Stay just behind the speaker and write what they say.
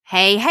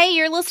Hey,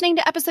 you're listening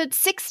to episode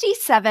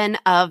 67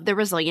 of the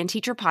Resilient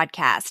Teacher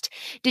Podcast.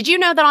 Did you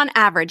know that on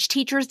average,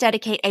 teachers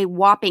dedicate a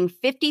whopping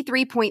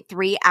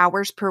 53.3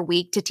 hours per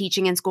week to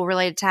teaching and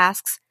school-related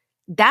tasks?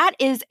 That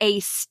is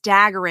a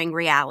staggering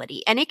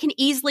reality, and it can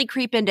easily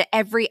creep into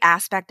every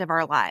aspect of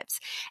our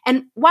lives.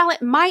 And while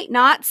it might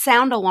not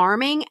sound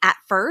alarming at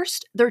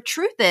first, the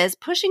truth is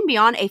pushing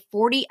beyond a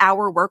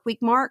 40-hour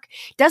workweek mark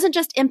doesn't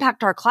just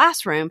impact our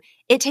classroom,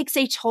 it takes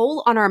a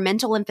toll on our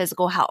mental and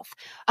physical health.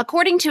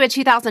 According to a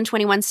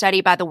 2021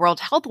 study by the World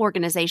Health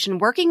Organization,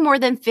 working more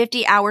than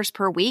 50 hours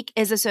per week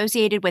is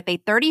associated with a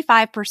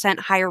 35%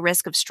 higher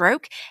risk of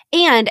stroke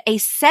and a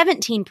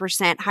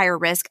 17% higher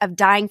risk of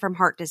dying from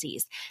heart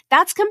disease.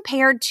 That's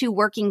compared to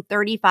working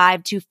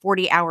 35 to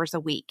 40 hours a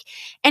week.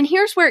 And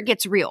here's where it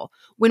gets real.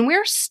 When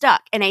we're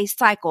stuck in a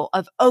cycle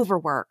of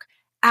overwork,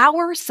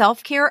 our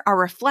self-care, our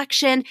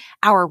reflection,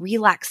 our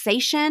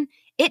relaxation,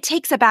 it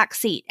takes a back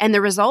seat. And the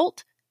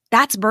result?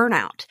 That's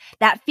burnout.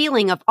 That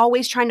feeling of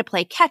always trying to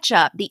play catch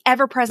up, the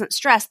ever-present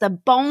stress, the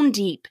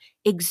bone-deep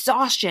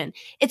exhaustion.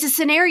 It's a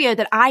scenario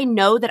that I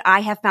know that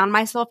I have found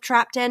myself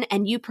trapped in,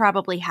 and you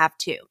probably have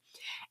too.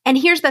 And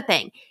here's the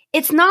thing.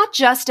 It's not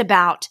just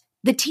about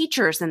the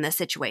teachers in this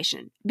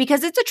situation,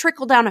 because it's a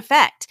trickle-down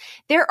effect.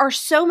 There are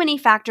so many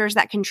factors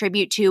that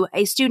contribute to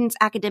a student's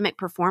academic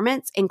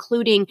performance,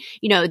 including,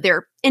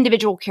 their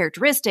individual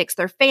characteristics,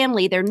 their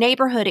family, their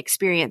neighborhood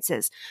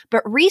experiences.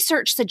 But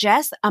research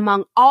suggests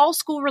among all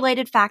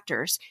school-related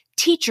factors,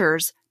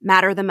 teachers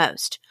matter the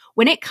most.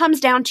 When it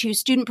comes down to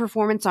student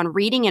performance on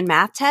reading and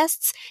math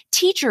tests,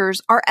 teachers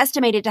are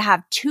estimated to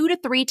have 2 to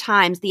 3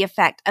 times the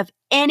effect of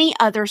any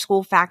other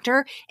school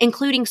factor,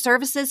 including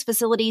services,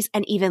 facilities,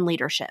 and even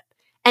leadership.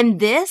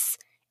 And this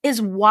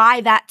is why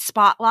that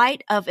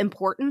spotlight of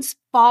importance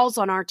falls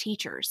on our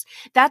teachers.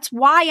 That's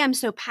why I'm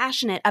so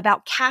passionate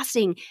about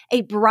casting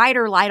a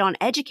brighter light on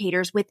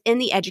educators within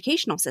the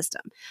educational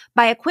system.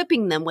 By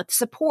equipping them with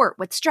support,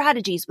 with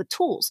strategies, with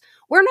tools,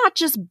 we're not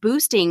just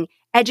boosting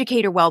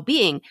educator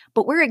well-being,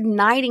 but we're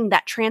igniting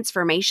that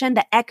transformation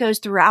that echoes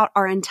throughout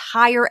our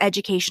entire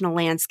educational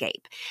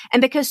landscape.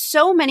 And because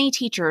so many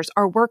teachers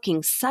are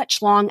working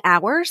such long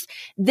hours,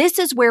 this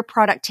is where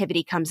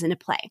productivity comes into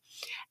play.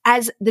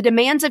 As the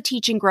demands of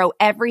teaching grow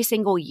every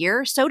single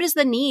year, so does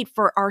the need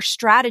for our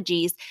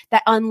strategies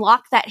that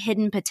unlock that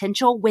hidden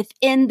potential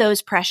within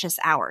those precious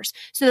hours,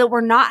 so that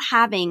we're not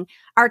having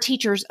our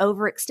teachers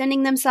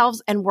overextending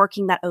themselves and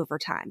working that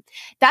overtime.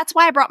 That's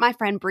why I brought my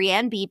friend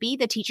Brianne Beebe,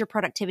 the teacher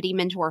productivity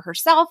mentor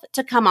herself,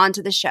 to come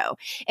onto the show.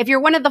 If you're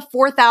one of the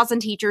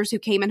 4,000 teachers who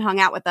came and hung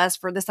out with us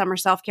for the Summer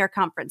Self-Care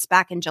Conference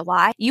back in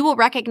July, you will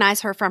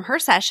recognize her from her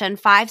session,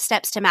 5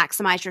 Steps to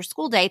Maximize Your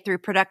School Day Through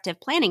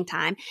Productive Planning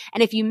Time.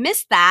 And if you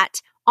missed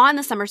that, on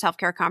the Summer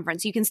Self-Care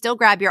Conference, you can still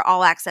grab your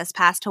all-access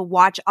pass to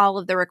watch all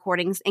of the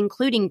recordings,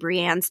 including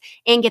Brianne's,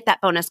 and get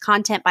that bonus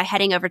content by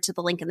heading over to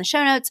the link in the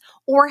show notes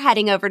or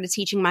heading over to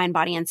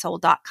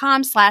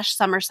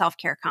teachingmindbodyandsoul.com/Summer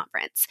Self-Care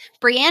Conference.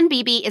 Brianne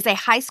Beebe is a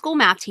high school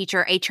math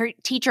teacher, a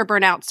teacher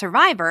burnout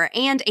survivor,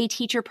 and a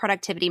teacher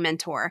productivity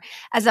mentor.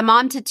 As a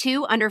mom to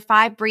 2 under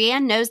 5,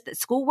 Brianne knows that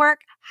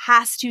schoolwork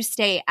has to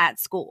stay at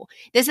school.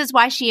 This is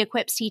why she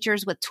equips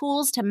teachers with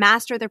tools to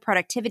master their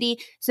productivity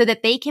so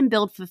that they can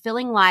build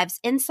fulfilling lives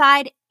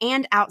inside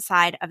and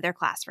outside of their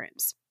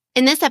classrooms.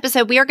 In this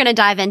episode, we are going to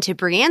dive into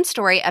Brianne's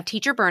story of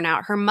teacher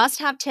burnout, her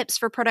must-have tips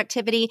for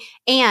productivity,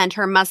 and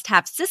her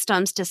must-have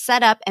systems to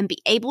set up and be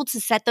able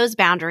to set those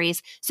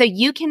boundaries so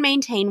you can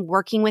maintain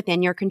working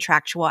within your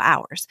contractual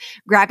hours.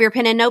 Grab your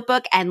pen and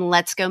notebook and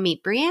let's go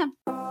meet Brianne.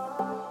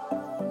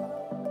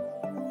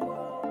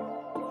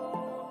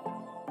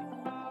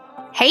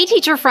 Hey,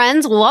 teacher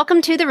friends.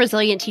 Welcome to the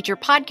Resilient Teacher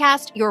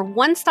Podcast, your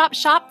one-stop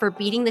shop for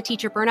beating the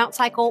teacher burnout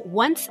cycle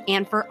once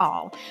and for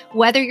all.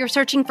 Whether you're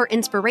searching for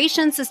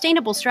inspiration,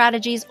 sustainable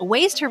strategies,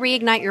 ways to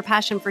reignite your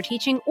passion for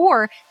teaching,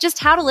 or just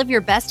how to live your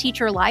best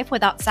teacher life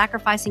without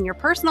sacrificing your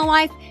personal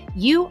life,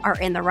 you are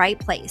in the right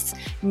place.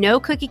 No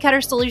cookie-cutter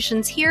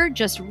solutions here,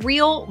 just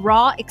real,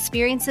 raw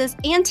experiences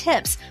and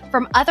tips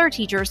from other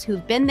teachers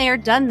who've been there,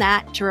 done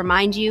that, to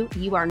remind you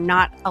you are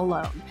not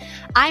alone.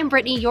 I'm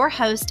Brittany, your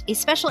host, a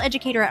special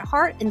educator at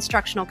heart,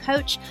 instructional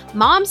coach,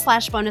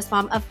 mom/bonus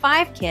mom of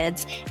 5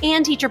 kids,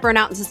 and teacher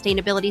burnout and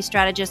sustainability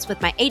strategist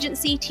with my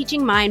agency,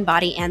 Teaching Mind,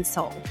 Body, and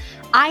Soul.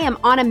 I am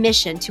on a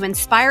mission to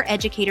inspire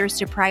educators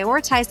to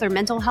prioritize their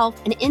mental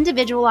health and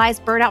individualize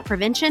burnout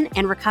prevention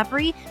and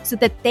recovery so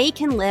that they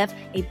can live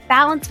a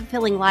balanced,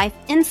 fulfilling life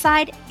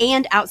inside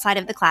and outside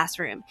of the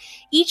classroom.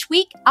 Each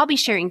week, I'll be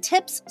sharing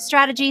tips,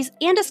 strategies,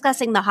 and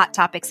discussing the hot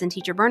topics in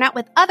teacher burnout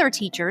with other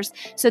teachers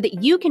so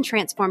that you can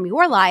transform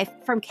your life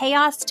from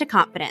chaos to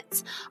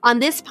confidence. On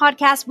this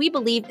podcast, we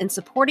believe in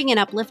supporting and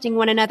uplifting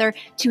one another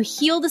to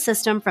heal the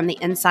system from the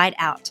inside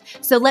out.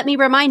 So let me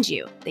remind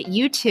you that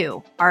you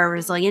too are a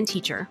resilient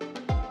teacher.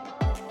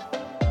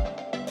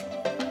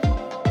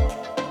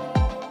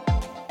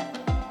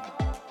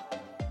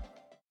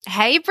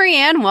 Hey,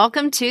 Brianne,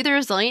 welcome to the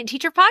Resilient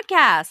Teacher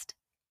Podcast.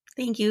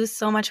 Thank you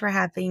so much for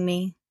having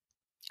me.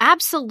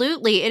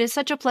 Absolutely. It is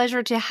such a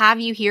pleasure to have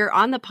you here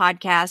on the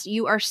podcast.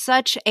 You are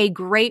such a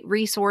great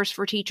resource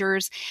for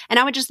teachers. And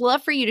I would just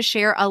love for you to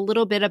share a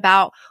little bit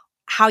about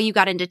how you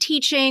got into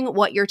teaching,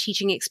 what your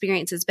teaching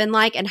experience has been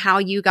like, and how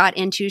you got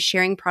into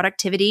sharing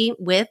productivity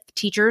with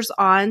teachers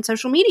on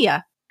social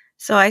media.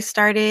 So I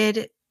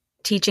started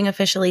teaching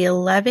officially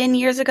 11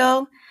 years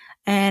ago,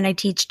 and I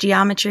teach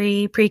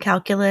geometry,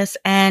 pre-calculus,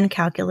 and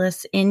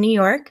calculus in New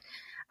York.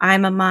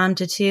 I'm a mom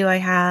to two. I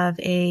have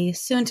a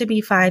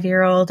soon-to-be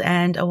 5-year-old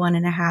and a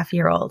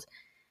 1.5-year-old.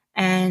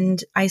 And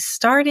I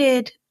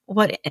started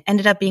what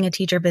ended up being a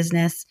teacher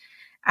business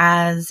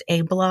as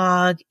a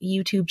blog,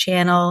 YouTube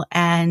channel,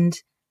 and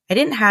I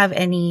didn't have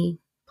any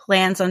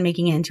plans on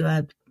making it into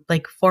a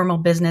formal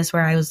business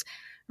where I was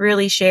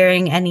really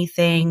sharing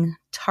anything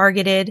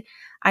targeted.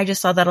 I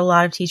just saw that a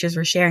lot of teachers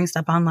were sharing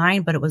stuff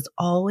online, but it was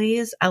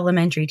always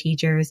elementary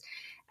teachers.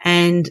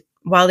 And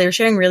while they were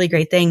sharing really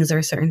great things, there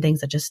are certain things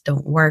that just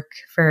don't work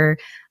for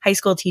high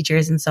school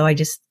teachers. And so I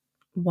just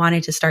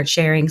wanted to start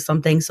sharing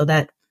something so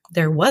that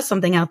there was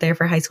something out there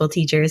for high school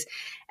teachers.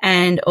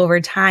 And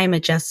over time,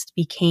 it just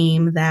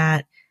became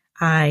that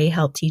I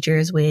help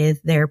teachers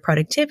with their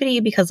productivity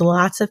because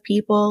lots of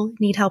people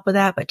need help with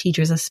that, but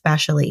teachers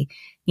especially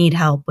need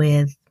help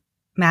with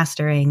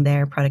mastering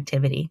their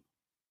productivity.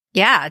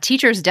 Yeah,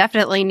 teachers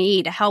definitely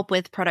need help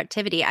with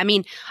productivity. I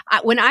mean,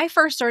 when I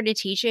first started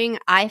teaching,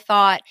 I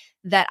thought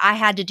that I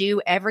had to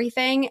do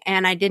everything,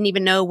 and I didn't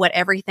even know what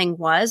everything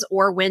was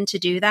or when to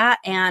do that.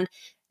 And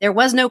there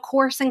was no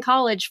course in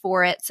college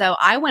for it. So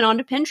I went on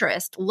to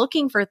Pinterest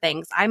looking for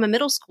things. I'm a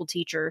middle school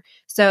teacher.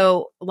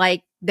 So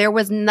there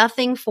was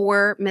nothing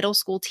for middle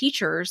school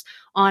teachers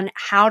on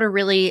how to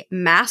really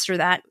master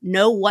that,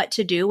 know what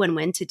to do and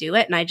when to do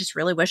it. And I just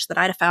really wish that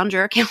I'd have found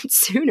your account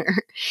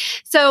sooner.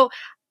 So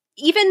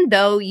even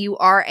though you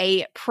are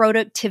a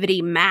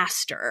productivity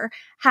master,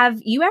 have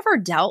you ever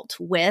dealt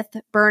with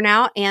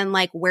burnout, and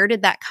where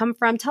did that come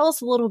from? Tell us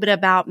a little bit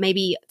about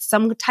maybe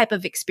some type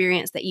of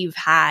experience that you've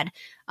had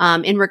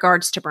in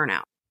regards to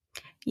burnout.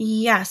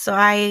 Yeah, so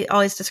I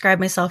always describe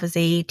myself as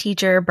a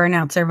teacher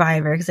burnout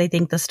survivor because I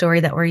think the story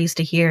that we're used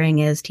to hearing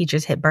is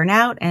teachers hit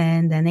burnout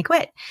and then they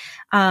quit.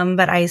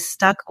 But I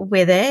stuck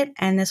with it,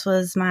 and this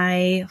was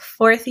my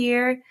 4th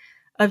year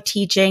of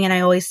teaching. And I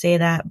always say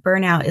that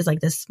burnout is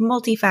this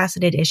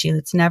multifaceted issue.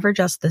 It's never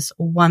just this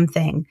one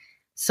thing.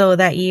 So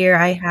that year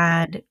I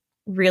had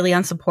really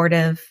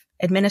unsupportive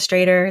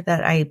administrator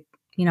that I,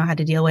 had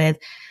to deal with.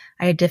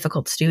 I had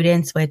difficult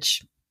students,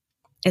 which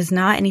is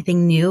not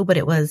anything new, but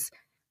it was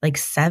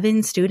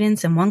 7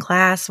 students in one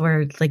class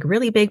were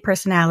really big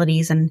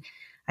personalities. And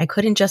I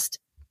couldn't just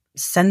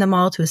send them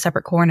all to a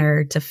separate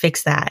corner to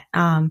fix that.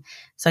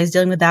 So I was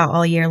dealing with that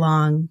all year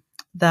long.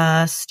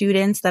 The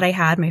students that I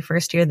had my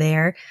first year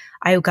there,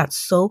 I got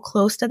so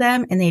close to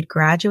them and they'd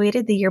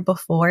graduated the year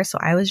before. So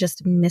I was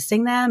just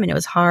missing them and it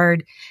was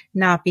hard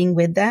not being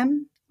with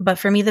them. But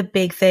for me, the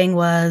big thing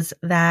was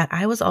that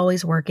I was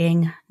always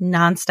working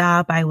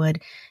nonstop. I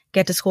would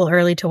get to school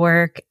early to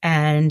work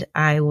and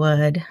I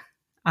would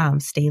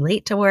stay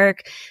late to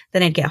work.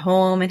 Then I'd get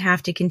home and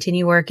have to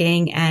continue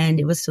working. And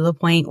it was to the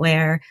point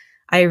where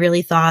I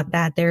really thought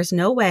that there's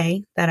no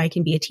way that I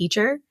can be a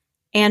teacher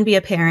and be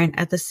a parent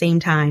at the same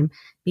time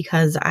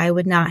because I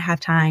would not have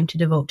time to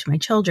devote to my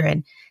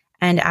children.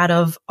 And out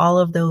of all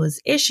of those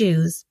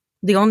issues,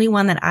 the only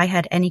one that I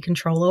had any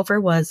control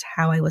over was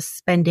how I was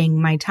spending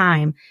my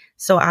time.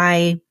 So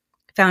I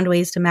found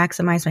ways to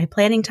maximize my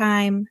planning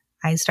time.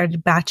 I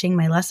started batching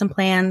my lesson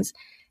plans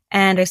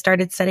and I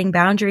started setting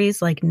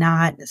boundaries like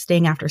not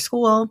staying after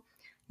school,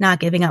 not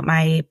giving up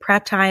my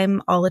prep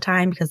time all the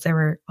time because there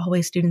were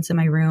always students in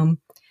my room.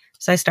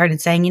 So I started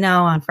saying,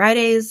 on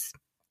Fridays,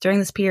 during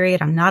this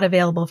period, I'm not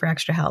available for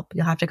extra help.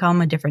 You'll have to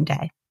come a different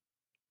day.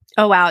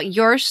 Oh, wow.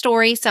 Your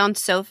story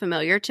sounds so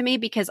familiar to me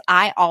because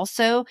I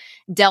also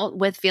dealt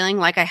with feeling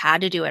like I had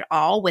to do it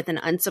all with an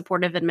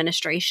unsupportive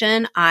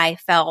administration. I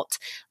felt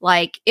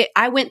like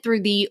I went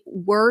through the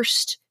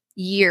worst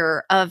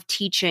year of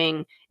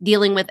teaching,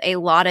 dealing with a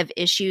lot of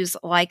issues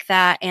like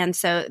that. And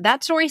so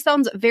that story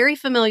sounds very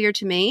familiar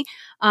to me.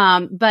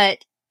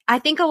 But I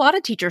think a lot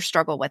of teachers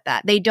struggle with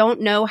that. They don't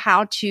know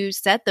how to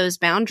set those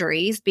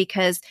boundaries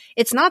because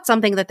it's not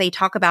something that they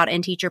talk about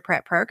in teacher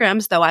prep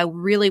programs, though I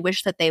really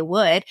wish that they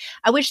would.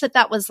 I wish that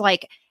that was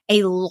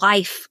a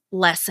life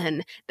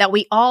lesson that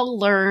we all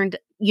learned,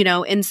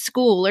 in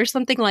school or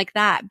something like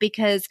that,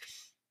 because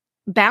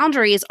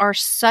boundaries are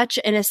such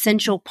an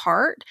essential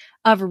part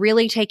of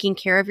really taking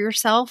care of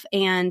yourself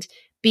and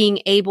being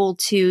able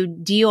to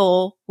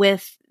deal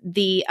with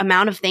the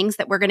amount of things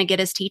that we're going to get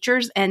as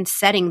teachers and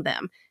setting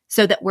them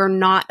so that we're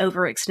not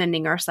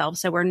overextending ourselves.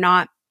 So we're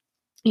not,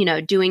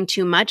 doing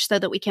too much so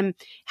that we can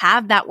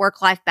have that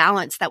work-life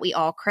balance that we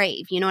all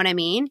crave. You know what I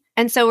mean?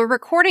 And so we're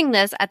recording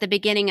this at the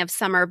beginning of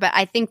summer, but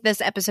I think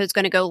this episode is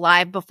going to go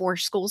live before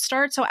school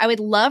starts. So I would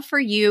love for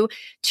you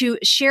to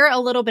share a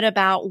little bit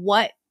about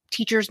what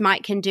teachers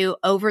can do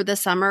over the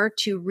summer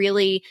to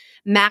really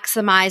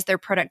maximize their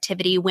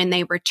productivity when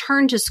they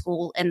return to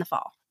school in the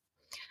fall.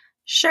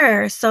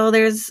 Sure. So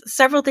there's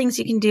several things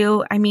you can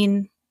do. I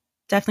mean,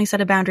 definitely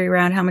set a boundary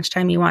around how much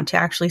time you want to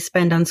actually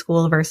spend on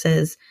school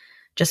versus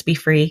just be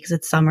free because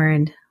it's summer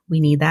and we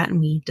need that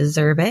and we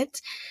deserve it.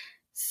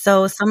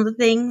 So some of the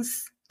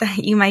things that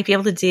you might be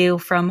able to do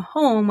from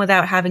home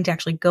without having to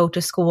actually go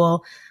to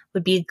school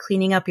would be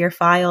cleaning up your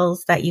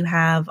files that you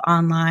have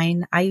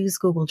online. I use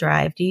Google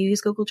Drive. Do you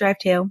use Google Drive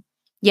too?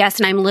 Yes,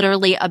 and I'm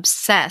literally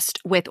obsessed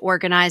with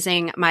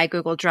organizing my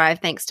Google Drive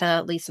thanks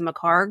to Lisa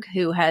McCarg,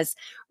 who has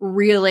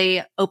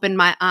really opened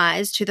my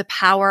eyes to the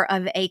power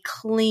of a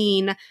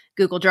clean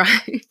Google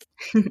Drive.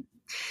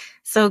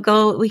 So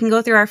we can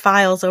go through our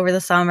files over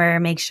the summer,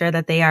 make sure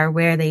that they are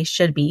where they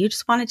should be. You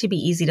just want it to be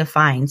easy to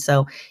find.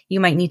 So you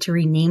might need to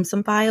rename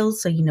some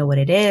files so you know what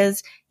it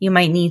is. You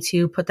might need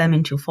to put them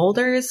into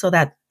folders so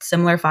that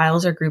similar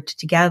files are grouped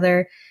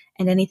together,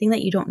 and anything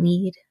that you don't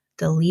need,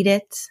 delete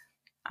it.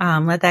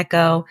 Let that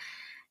go.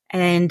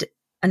 And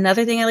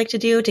another thing I like to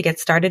do to get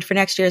started for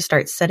next year is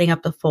start setting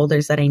up the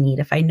folders that I need.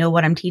 If I know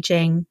what I'm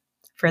teaching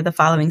for the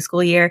following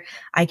school year,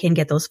 I can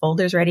get those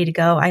folders ready to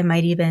go. I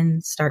might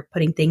even start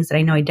putting things that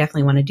I know I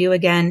definitely want to do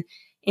again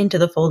into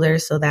the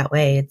folders so that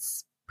way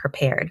it's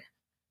prepared.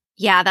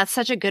 Yeah, that's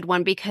such a good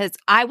one because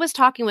I was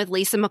talking with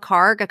Lisa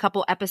McCarg a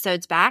couple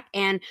episodes back,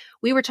 and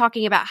we were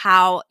talking about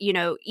how,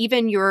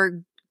 even your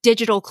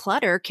digital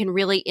clutter can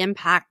really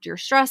impact your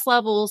stress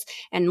levels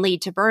and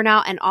lead to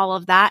burnout and all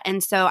of that.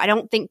 And so I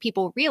don't think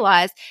people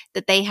realize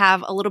that they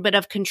have a little bit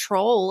of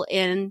control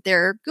in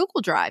their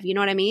Google Drive. You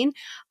know what I mean?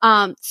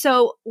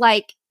 So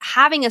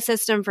having a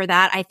system for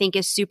that, I think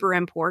is super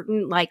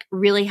important, like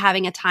really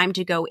having a time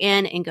to go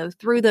in and go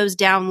through those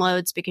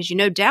downloads because,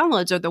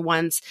 downloads are the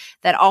ones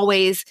that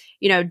always,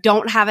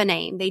 don't have a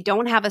name. They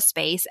don't have a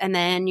space. And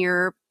then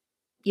your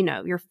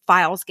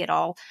files get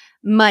all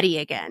muddy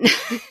again.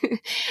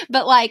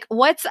 But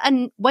what's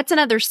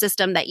another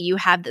system that you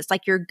have that's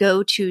like your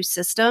go-to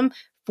system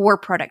for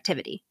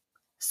productivity?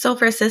 So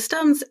for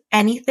systems,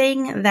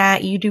 anything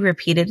that you do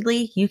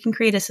repeatedly, you can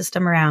create a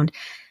system around.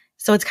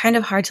 So it's kind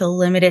of hard to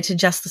limit it to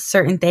just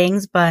certain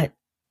things, but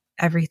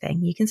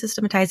everything. You can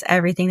systematize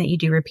everything that you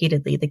do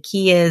repeatedly. The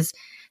key is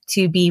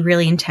to be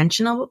really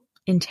intentional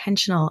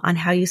on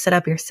how you set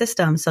up your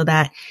system so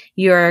that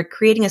you're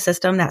creating a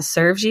system that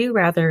serves you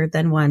rather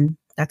than one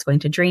that's going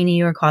to drain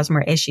you or cause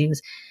more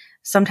issues.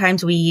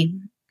 Sometimes we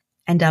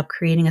end up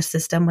creating a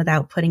system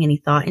without putting any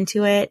thought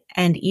into it.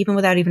 And even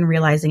without even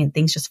realizing it,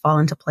 things just fall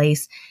into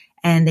place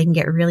and they can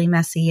get really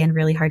messy and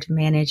really hard to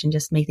manage and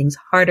just make things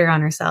harder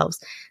on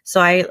ourselves.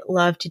 So I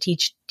love to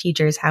teach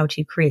teachers how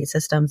to create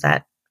systems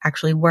that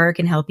actually work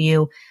and help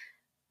you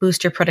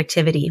boost your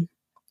productivity.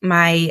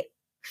 My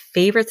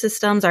favorite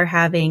systems are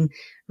having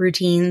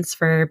routines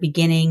for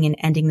beginning and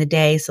ending the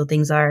day. So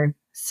things are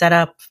set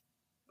up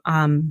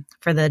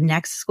for the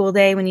next school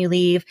day when you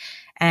leave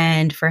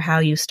and for how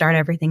you start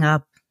everything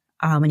up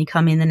when you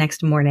come in the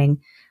next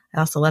morning. I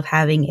also love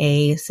having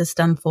a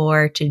system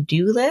for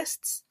to-do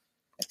lists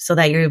so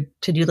that your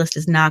to-do list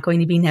is not going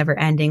to be never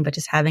ending, but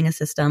just having a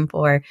system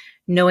for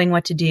knowing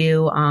what to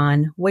do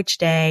on which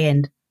day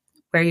and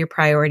where your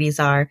priorities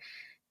are.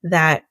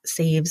 That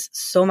saves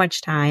so much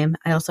time.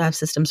 I also have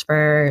systems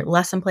for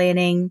lesson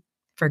planning,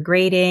 for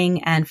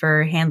grading, and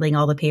for handling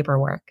all the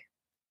paperwork.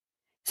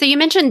 So you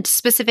mentioned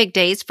specific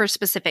days for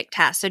specific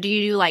tasks. So do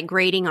you do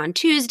grading on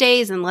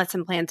Tuesdays and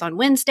lesson plans on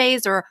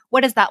Wednesdays, or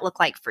what does that look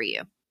like for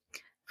you?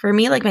 For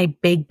me, my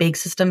big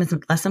system is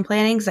lesson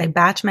planning because I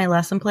batch my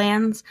lesson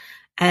plans.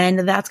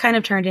 And that's kind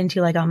of turned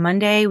into on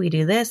Monday, we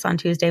do this, on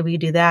Tuesday, we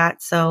do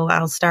that. So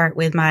I'll start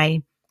with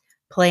my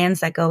plans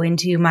that go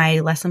into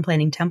my lesson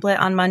planning template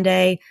on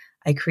Monday.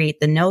 I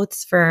create the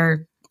notes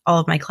for all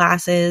of my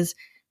classes.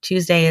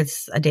 Tuesday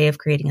is a day of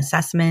creating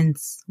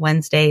assessments.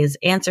 Wednesday is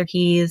answer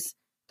keys.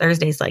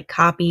 Thursday's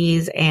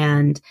copies.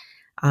 And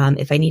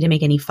if I need to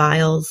make any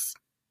files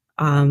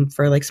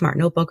for Smart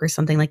Notebook or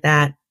something like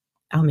that,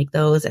 I'll make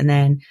those. And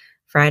then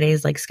Friday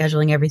is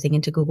scheduling everything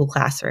into Google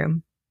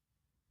Classroom.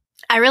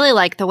 I really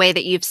like the way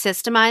that you've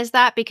systemized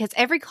that because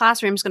every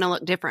classroom is going to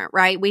look different,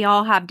 right? We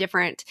all have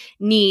different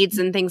needs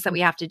and things that we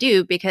have to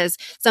do because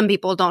some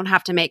people don't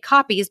have to make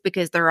copies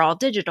because they're all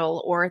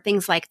digital or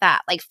things like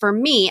that. For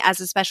me as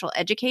a special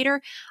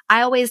educator,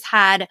 I always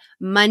had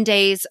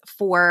Mondays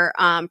for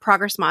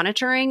progress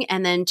monitoring,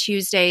 and then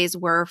Tuesdays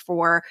were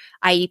for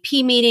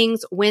IEP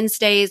meetings.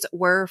 Wednesdays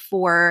were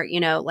for,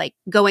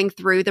 going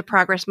through the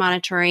progress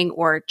monitoring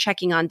or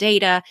checking on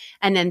data.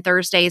 And then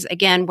Thursdays,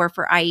 again, were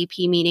for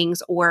IEP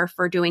meetings or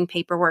for doing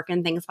paperwork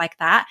and things like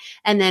that.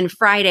 And then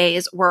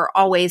Fridays were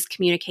always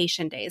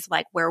communication days,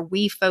 where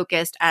we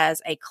focused as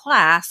a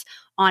class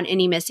on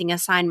any missing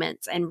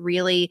assignments and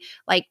really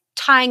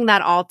tying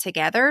that all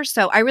together.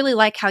 So I really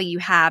like how you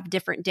have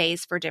different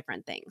days for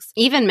different things.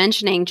 Even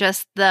mentioning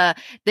just the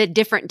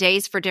different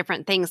days for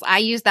different things. I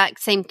use that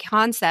same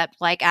concept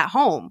at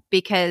home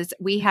because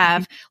we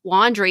have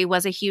laundry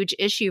was a huge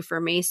issue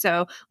for me.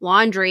 So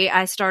laundry,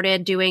 I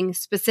started doing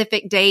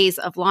specific days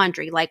of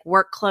laundry,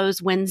 work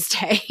clothes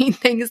Wednesday,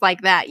 things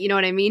like that. You know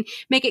what I mean?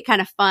 Make it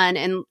kind of fun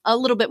and a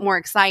little bit more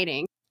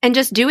exciting. And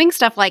just doing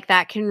stuff like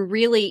that can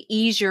really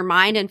ease your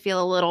mind and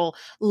feel a little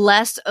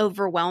less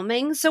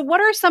overwhelming. So what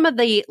are some of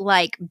the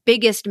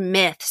biggest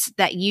myths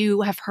that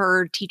you have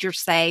heard teachers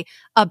say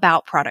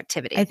about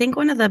productivity? I think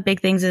one of the big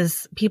things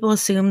is people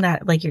assume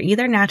that you're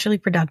either naturally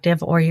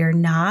productive or you're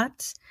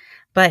not,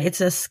 but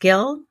it's a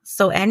skill.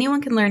 So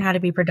anyone can learn how to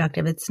be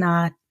productive. It's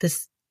not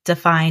this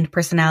defined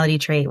personality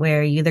trait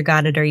where you either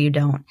got it or you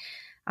don't.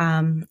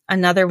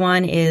 Another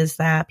one is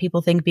that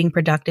people think being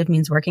productive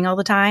means working all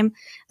the time.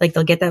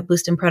 They'll get that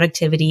boost in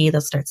productivity.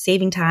 They'll start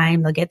saving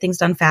time. They'll get things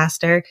done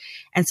faster.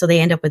 And so they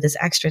end up with this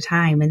extra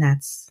time. And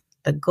that's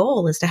the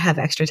goal, is to have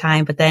extra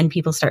time. But then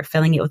people start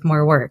filling it with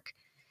more work.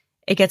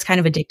 It gets kind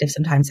of addictive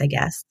sometimes, I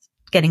guess,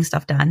 getting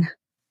stuff done.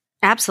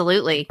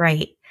 Absolutely.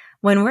 Right.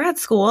 When we're at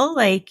school,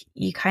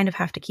 you kind of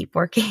have to keep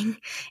working.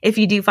 If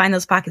you do find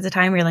those pockets of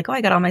time where you're like, oh,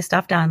 I got all my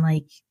stuff done,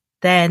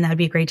 then that'd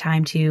be a great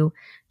time to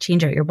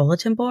change out your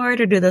bulletin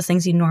board or do those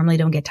things you normally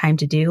don't get time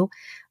to do.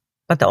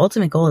 But the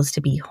ultimate goal is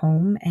to be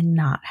home and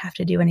not have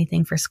to do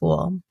anything for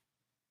school.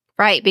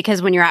 Right.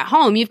 Because when you're at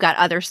home, you've got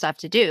other stuff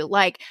to do.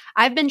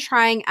 I've been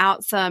trying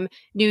out some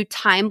new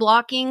time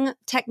blocking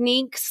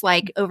techniques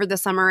over the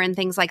summer and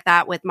things like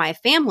that with my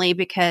family,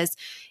 because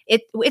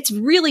it's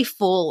really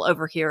full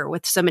over here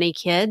with so many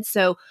kids.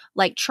 So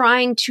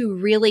trying to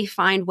really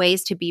find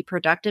ways to be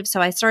productive. So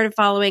I started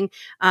following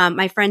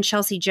my friend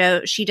Chelsea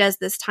Joe. She does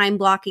this time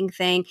blocking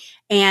thing.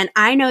 And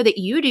I know that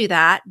you do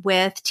that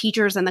with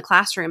teachers in the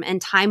classroom and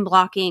time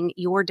blocking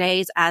your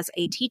days as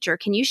a teacher.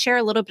 Can you share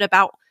a little bit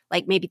about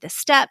maybe the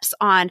steps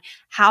on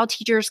how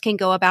teachers can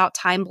go about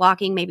time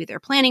blocking, maybe their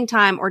planning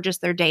time or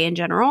just their day in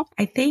general?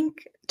 I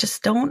think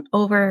just don't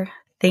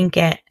overthink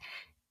it.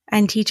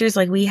 And teachers,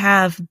 we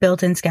have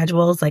built-in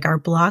schedules, our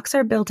blocks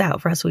are built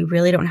out for us. We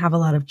really don't have a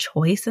lot of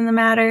choice in the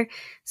matter.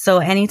 So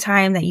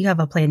anytime that you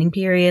have a planning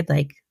period,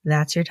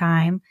 that's your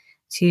time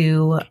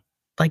to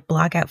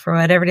block out for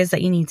whatever it is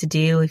that you need to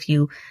do. If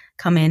you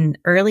come in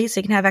early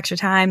so you can have extra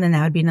time, then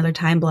that would be another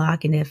time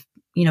block. And if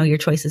your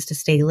choice is to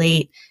stay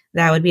late,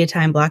 that would be a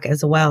time block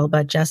as well.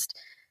 But just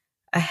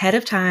ahead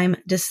of time,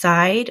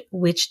 decide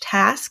which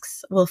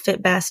tasks will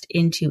fit best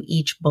into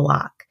each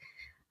block.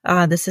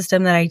 The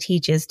system that I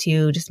teach is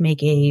to just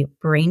make a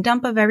brain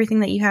dump of everything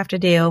that you have to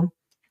do,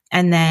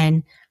 and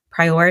then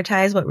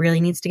prioritize what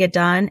really needs to get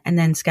done, and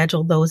then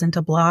schedule those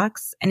into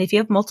blocks. And if you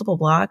have multiple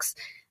blocks,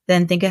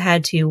 then think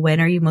ahead to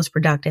when are you most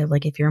productive.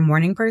 If you're a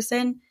morning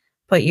person,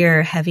 put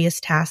your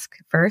heaviest task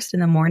first in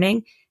the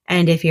morning.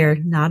 And if you're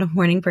not a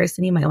morning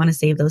person, you might want to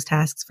save those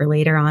tasks for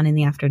later on in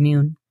the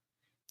afternoon.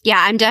 Yeah,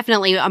 I'm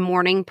definitely a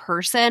morning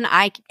person.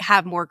 I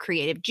have more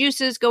creative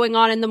juices going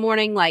on in the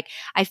morning.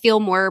 I feel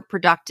more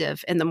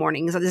productive in the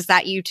mornings. Is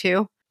that you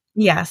too?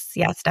 Yes,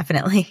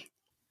 definitely.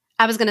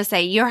 I was going to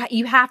say,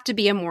 you have to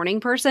be a morning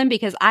person,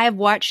 because I have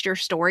watched your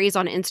stories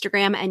on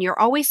Instagram and you're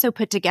always so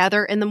put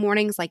together in the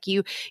mornings.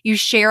 You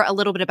share a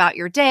little bit about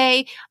your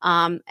day.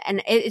 And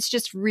it's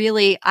just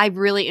I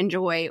really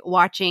enjoy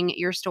watching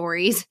your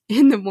stories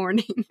in the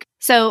morning.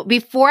 So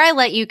before I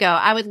let you go,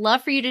 I would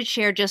love for you to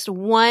share just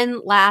one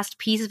last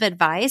piece of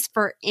advice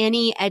for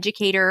any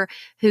educator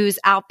who's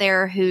out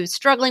there who's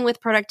struggling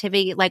with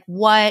productivity.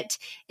 What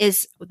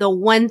is the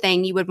one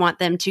thing you would want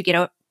them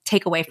to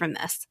take away from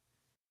this?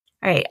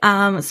 All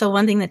right. So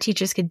one thing that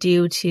teachers could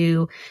do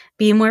to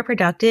be more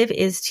productive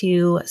is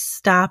to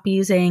stop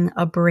using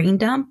a brain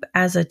dump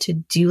as a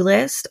to-do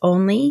list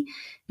only,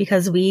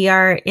 because we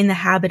are in the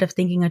habit of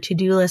thinking a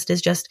to-do list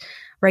is just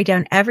write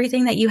down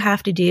everything that you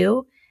have to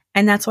do.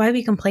 And that's why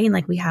we complain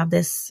we have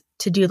this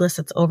to-do list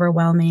that's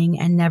overwhelming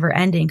and never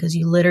ending, because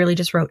you literally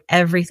just wrote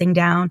everything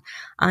down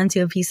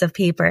onto a piece of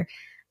paper.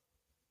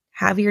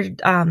 Have your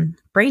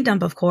brain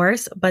dump, of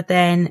course, but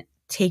then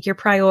take your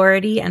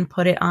priority and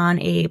put it on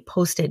a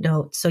Post-it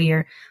note. So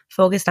you're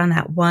focused on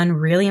that one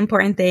really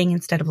important thing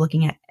instead of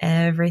looking at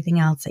everything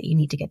else that you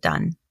need to get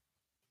done.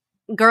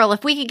 Girl,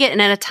 if we could get in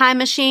a time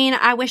machine,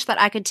 I wish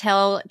that I could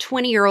tell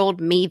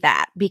 20-year-old me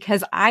that,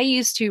 because I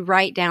used to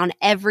write down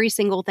every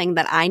single thing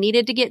that I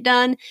needed to get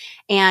done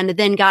and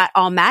then got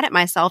all mad at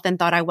myself and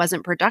thought I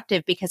wasn't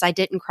productive because I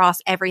didn't cross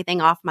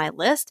everything off my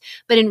list.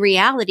 But in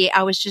reality,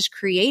 I was just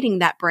creating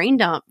that brain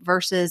dump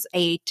versus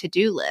a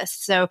to-do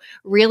list. So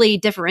really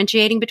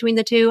differentiating between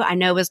the two, I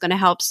know is going to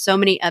help so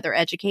many other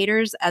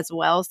educators as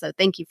well. So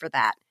thank you for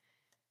that.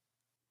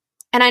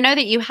 And I know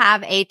that you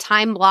have a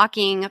time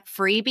blocking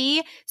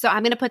freebie, so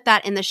I'm going to put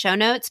that in the show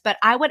notes, but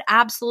I would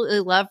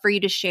absolutely love for you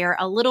to share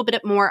a little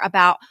bit more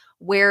about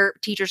where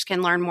teachers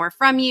can learn more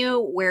from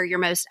you, where you're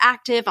most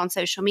active on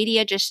social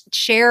media. Just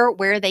share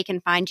where they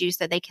can find you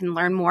so they can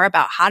learn more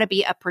about how to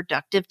be a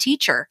productive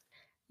teacher.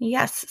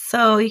 Yes.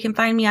 So you can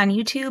find me on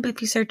YouTube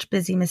if you search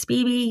Busy Miss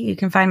Beebe. You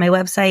can find my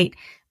website,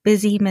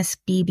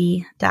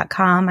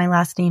 busymissbeebe.com. My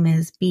last name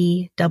is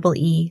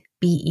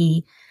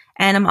Beebe.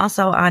 And I'm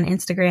also on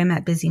Instagram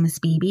at Busy Miss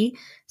Beebe.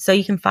 So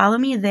you can follow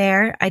me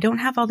there. I don't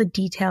have all the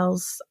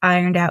details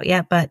ironed out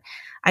yet, but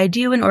I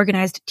do an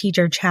organized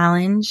teacher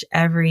challenge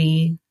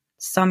every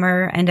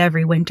summer and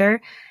every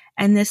winter.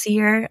 And this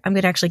year, I'm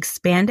going to actually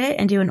expand it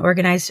and do an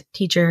organized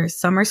teacher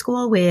summer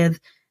school with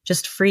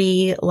just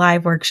free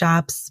live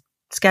workshops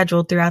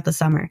scheduled throughout the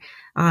summer.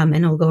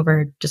 And we'll go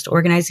over just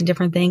organizing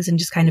different things and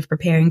just kind of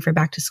preparing for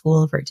back to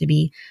school for it to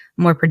be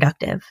more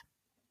productive.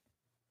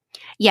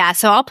 Yeah,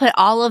 so I'll put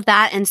all of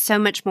that and so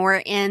much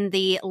more in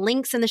the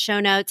links in the show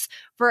notes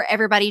for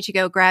everybody to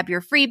go grab your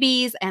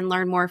freebies and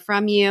learn more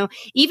from you.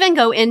 Even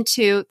go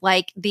into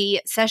like the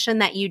session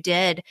that you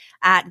did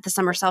at the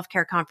Summer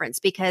Self-Care Conference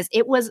because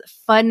it was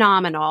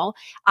phenomenal.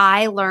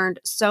 I learned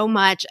so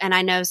much, and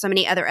I know so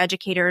many other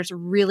educators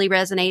really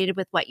resonated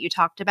with what you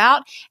talked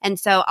about. And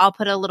so I'll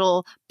put a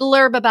little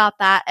blurb about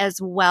that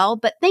as well.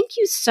 But thank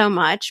you so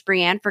much,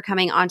 Brianne, for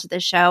coming onto the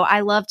show.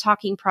 I love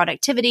talking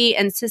productivity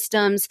and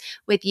systems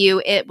with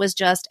you. It was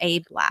just a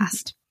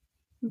blast.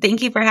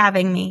 Thank you for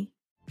having me.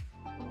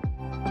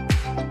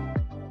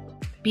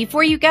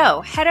 Before you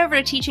go, head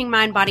over to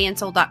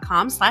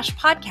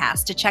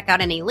teachingmindbodyandsoul.com/podcast to check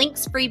out any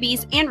links,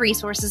 freebies, and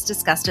resources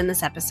discussed in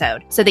this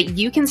episode so that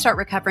you can start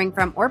recovering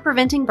from or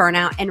preventing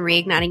burnout and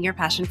reigniting your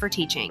passion for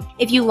teaching.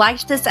 If you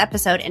liked this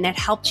episode and it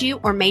helped you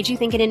or made you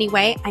think in any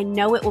way, I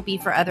know it will be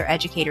for other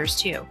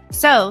educators too.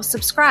 So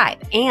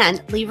subscribe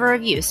and leave a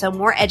review so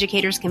more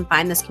educators can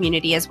find this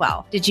community as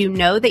well. Did you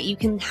know that you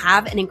can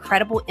have an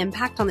incredible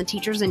impact on the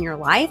teachers in your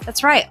life?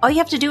 That's right. All you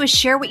have to do is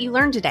share what you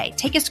learned today.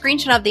 Take a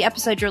screenshot of the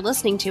episode you're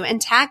listening to and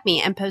tag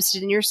me and post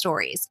it in your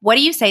stories. What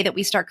do you say that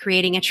we start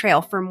creating a trail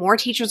for more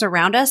teachers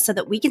around us so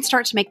that we can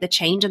start to make the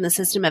change in the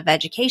system of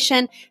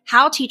education,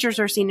 how teachers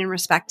are seen and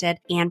respected,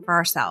 and for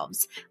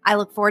ourselves? I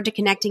look forward to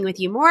connecting with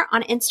you more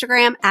on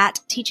Instagram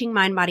at Teaching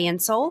Mind, Body,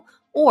 and Soul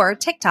or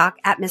TikTok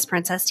at Miss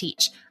Princess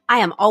Teach. I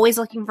am always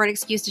looking for an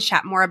excuse to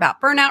chat more about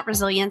burnout,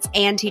 resilience,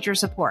 and teacher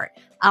support.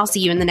 I'll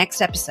see you in the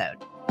next episode.